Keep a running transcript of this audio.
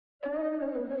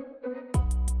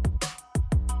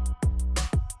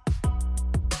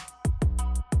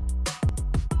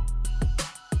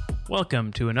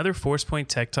Welcome to another Forcepoint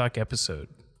Tech Talk episode.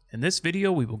 In this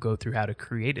video, we will go through how to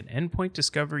create an endpoint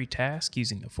discovery task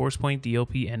using the Forcepoint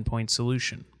DLP Endpoint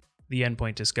solution. The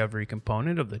endpoint discovery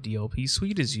component of the DLP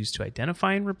suite is used to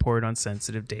identify and report on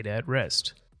sensitive data at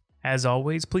rest. As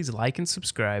always, please like and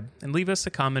subscribe, and leave us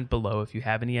a comment below if you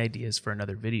have any ideas for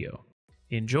another video.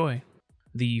 Enjoy!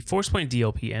 The Forcepoint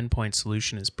DLP Endpoint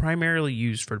solution is primarily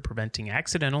used for preventing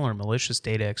accidental or malicious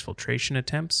data exfiltration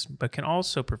attempts, but can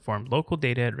also perform local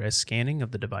data at rest scanning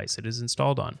of the device it is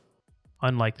installed on.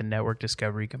 Unlike the network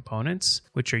discovery components,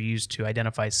 which are used to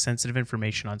identify sensitive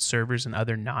information on servers and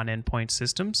other non-endpoint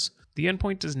systems, the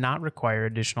endpoint does not require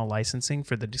additional licensing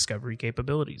for the discovery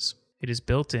capabilities. It is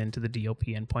built into the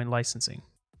DLP endpoint licensing.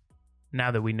 Now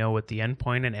that we know what the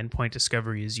endpoint and endpoint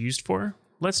discovery is used for,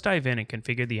 let's dive in and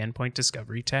configure the endpoint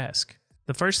discovery task.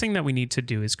 The first thing that we need to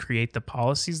do is create the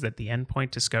policies that the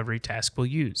endpoint discovery task will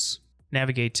use.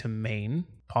 Navigate to Main,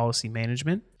 Policy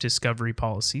Management, Discovery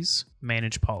Policies,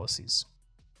 Manage Policies.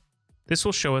 This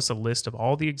will show us a list of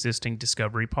all the existing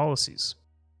discovery policies.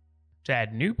 To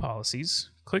add new policies,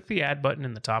 click the Add button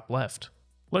in the top left.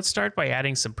 Let's start by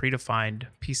adding some predefined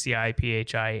PCI,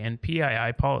 PHI, and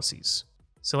PII policies.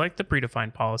 Select the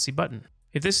Predefined Policy button.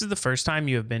 If this is the first time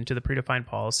you have been to the predefined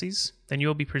policies, then you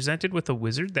will be presented with a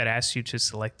wizard that asks you to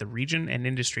select the region and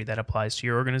industry that applies to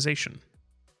your organization.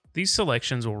 These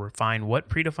selections will refine what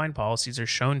predefined policies are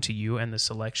shown to you, and the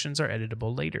selections are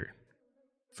editable later.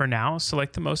 For now,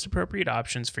 select the most appropriate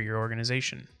options for your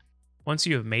organization. Once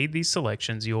you have made these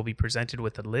selections, you will be presented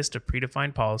with a list of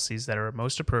predefined policies that are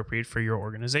most appropriate for your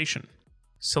organization.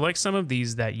 Select some of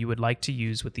these that you would like to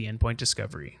use with the endpoint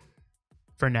discovery.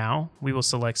 For now, we will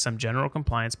select some general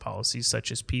compliance policies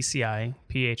such as PCI,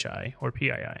 PHI, or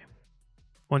PII.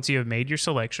 Once you have made your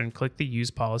selection, click the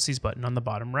Use Policies button on the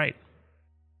bottom right.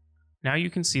 Now you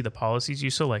can see the policies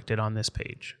you selected on this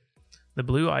page. The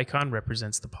blue icon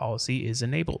represents the policy is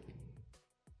enabled.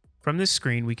 From this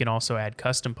screen, we can also add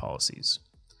custom policies.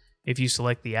 If you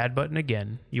select the Add button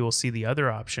again, you will see the other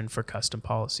option for custom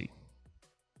policy.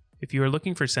 If you are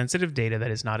looking for sensitive data that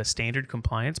is not a standard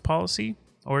compliance policy,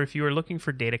 or if you are looking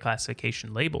for data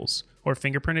classification labels or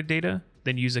fingerprinted data,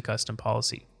 then use a custom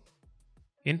policy.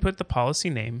 Input the policy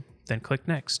name, then click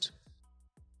Next.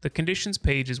 The conditions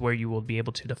page is where you will be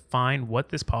able to define what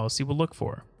this policy will look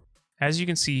for. As you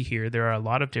can see here, there are a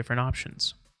lot of different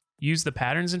options. Use the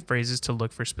patterns and phrases to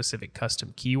look for specific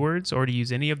custom keywords or to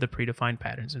use any of the predefined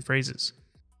patterns and phrases.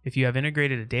 If you have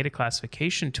integrated a data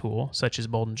classification tool, such as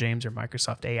Bolden James or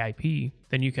Microsoft AIP,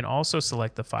 then you can also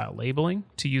select the file labeling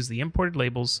to use the imported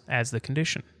labels as the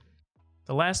condition.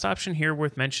 The last option here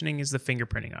worth mentioning is the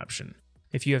fingerprinting option.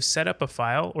 If you have set up a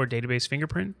file or database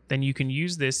fingerprint, then you can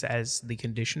use this as the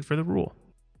condition for the rule.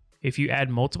 If you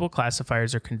add multiple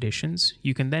classifiers or conditions,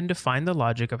 you can then define the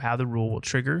logic of how the rule will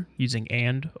trigger using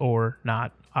AND or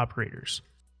NOT operators.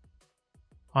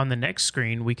 On the next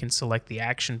screen, we can select the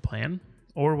action plan,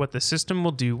 or what the system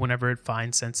will do whenever it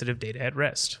finds sensitive data at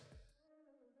rest.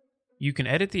 You can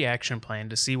edit the action plan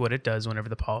to see what it does whenever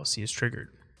the policy is triggered.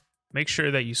 Make sure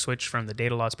that you switch from the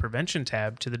Data Loss Prevention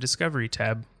tab to the Discovery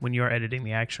tab when you are editing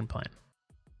the action plan.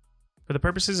 For the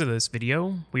purposes of this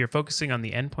video, we are focusing on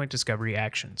the endpoint discovery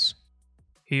actions.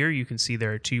 Here you can see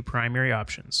there are two primary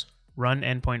options: run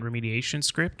endpoint remediation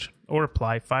script or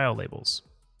apply file labels.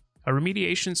 A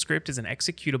remediation script is an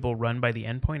executable run by the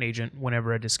endpoint agent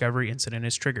whenever a discovery incident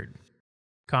is triggered.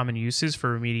 Common uses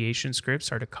for remediation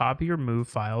scripts are to copy or move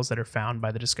files that are found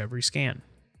by the discovery scan.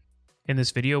 In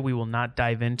this video, we will not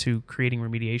dive into creating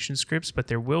remediation scripts, but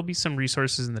there will be some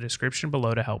resources in the description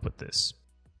below to help with this.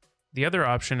 The other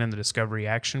option in the discovery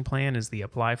action plan is the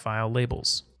apply file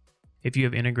labels. If you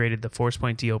have integrated the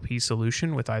Forcepoint DLP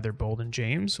solution with either Bolden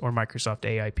James or Microsoft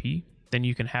AIP, then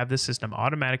you can have the system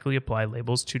automatically apply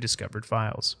labels to discovered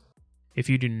files. If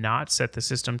you do not set the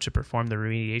system to perform the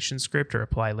remediation script or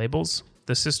apply labels,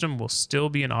 the system will still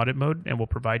be in audit mode and will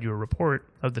provide you a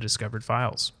report of the discovered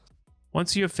files.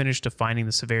 Once you have finished defining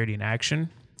the severity in action,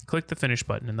 click the Finish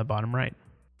button in the bottom right.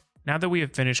 Now that we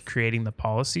have finished creating the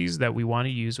policies that we want to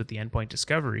use with the endpoint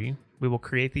discovery, we will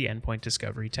create the endpoint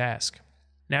discovery task.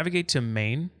 Navigate to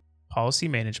Main, Policy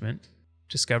Management,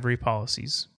 Discovery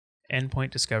Policies,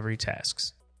 Endpoint Discovery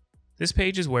Tasks. This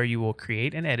page is where you will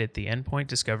create and edit the endpoint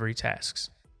discovery tasks.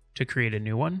 To create a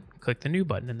new one, click the New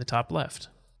button in the top left.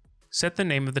 Set the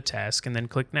name of the task and then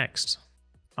click Next.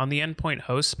 On the endpoint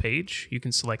hosts page, you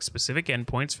can select specific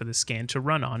endpoints for the scan to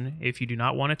run on if you do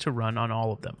not want it to run on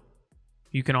all of them.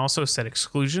 You can also set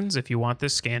exclusions if you want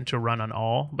this scan to run on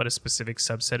all but a specific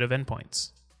subset of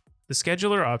endpoints. The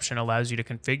scheduler option allows you to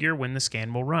configure when the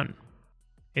scan will run.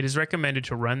 It is recommended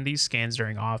to run these scans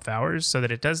during off hours so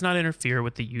that it does not interfere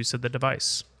with the use of the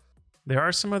device. There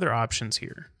are some other options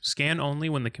here. Scan only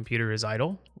when the computer is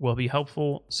idle will be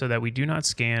helpful so that we do not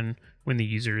scan when the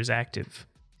user is active.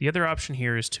 The other option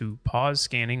here is to pause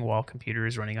scanning while computer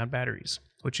is running on batteries,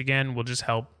 which again will just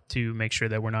help to make sure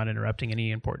that we're not interrupting any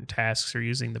important tasks or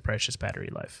using the precious battery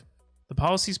life. The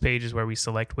policies page is where we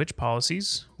select which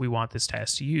policies we want this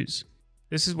task to use.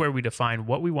 This is where we define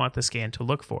what we want the scan to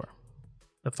look for.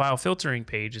 The file filtering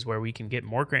page is where we can get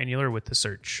more granular with the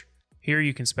search. Here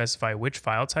you can specify which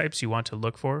file types you want to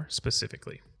look for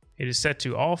specifically. It is set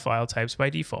to all file types by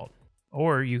default,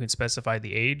 or you can specify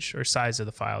the age or size of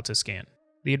the file to scan.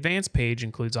 The advanced page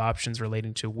includes options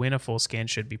relating to when a full scan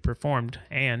should be performed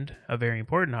and, a very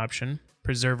important option,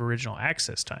 preserve original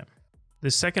access time.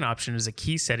 This second option is a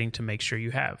key setting to make sure you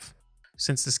have.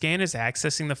 Since the scan is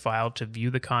accessing the file to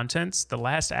view the contents, the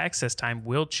last access time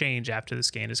will change after the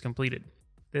scan is completed.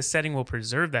 This setting will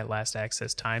preserve that last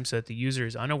access time so that the user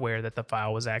is unaware that the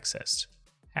file was accessed.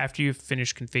 After you've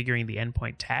finished configuring the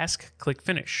endpoint task, click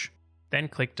Finish. Then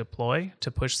click Deploy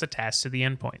to push the task to the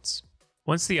endpoints.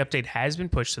 Once the update has been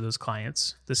pushed to those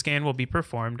clients, the scan will be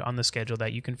performed on the schedule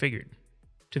that you configured.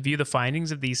 To view the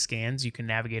findings of these scans, you can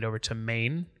navigate over to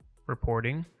Main,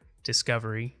 Reporting,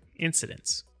 Discovery,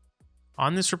 Incidents.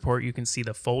 On this report, you can see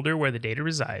the folder where the data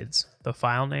resides, the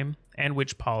file name, and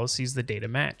which policies the data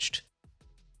matched.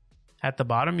 At the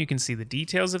bottom, you can see the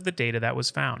details of the data that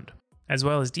was found, as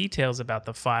well as details about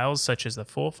the files such as the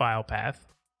full file path,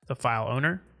 the file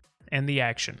owner, and the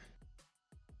action.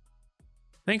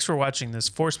 Thanks for watching this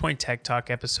Forcepoint Tech Talk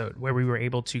episode where we were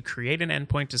able to create an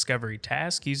endpoint discovery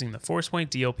task using the Forcepoint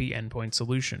DLP Endpoint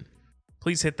solution.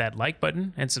 Please hit that like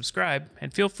button and subscribe,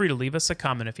 and feel free to leave us a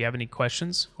comment if you have any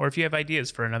questions or if you have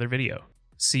ideas for another video.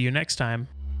 See you next time.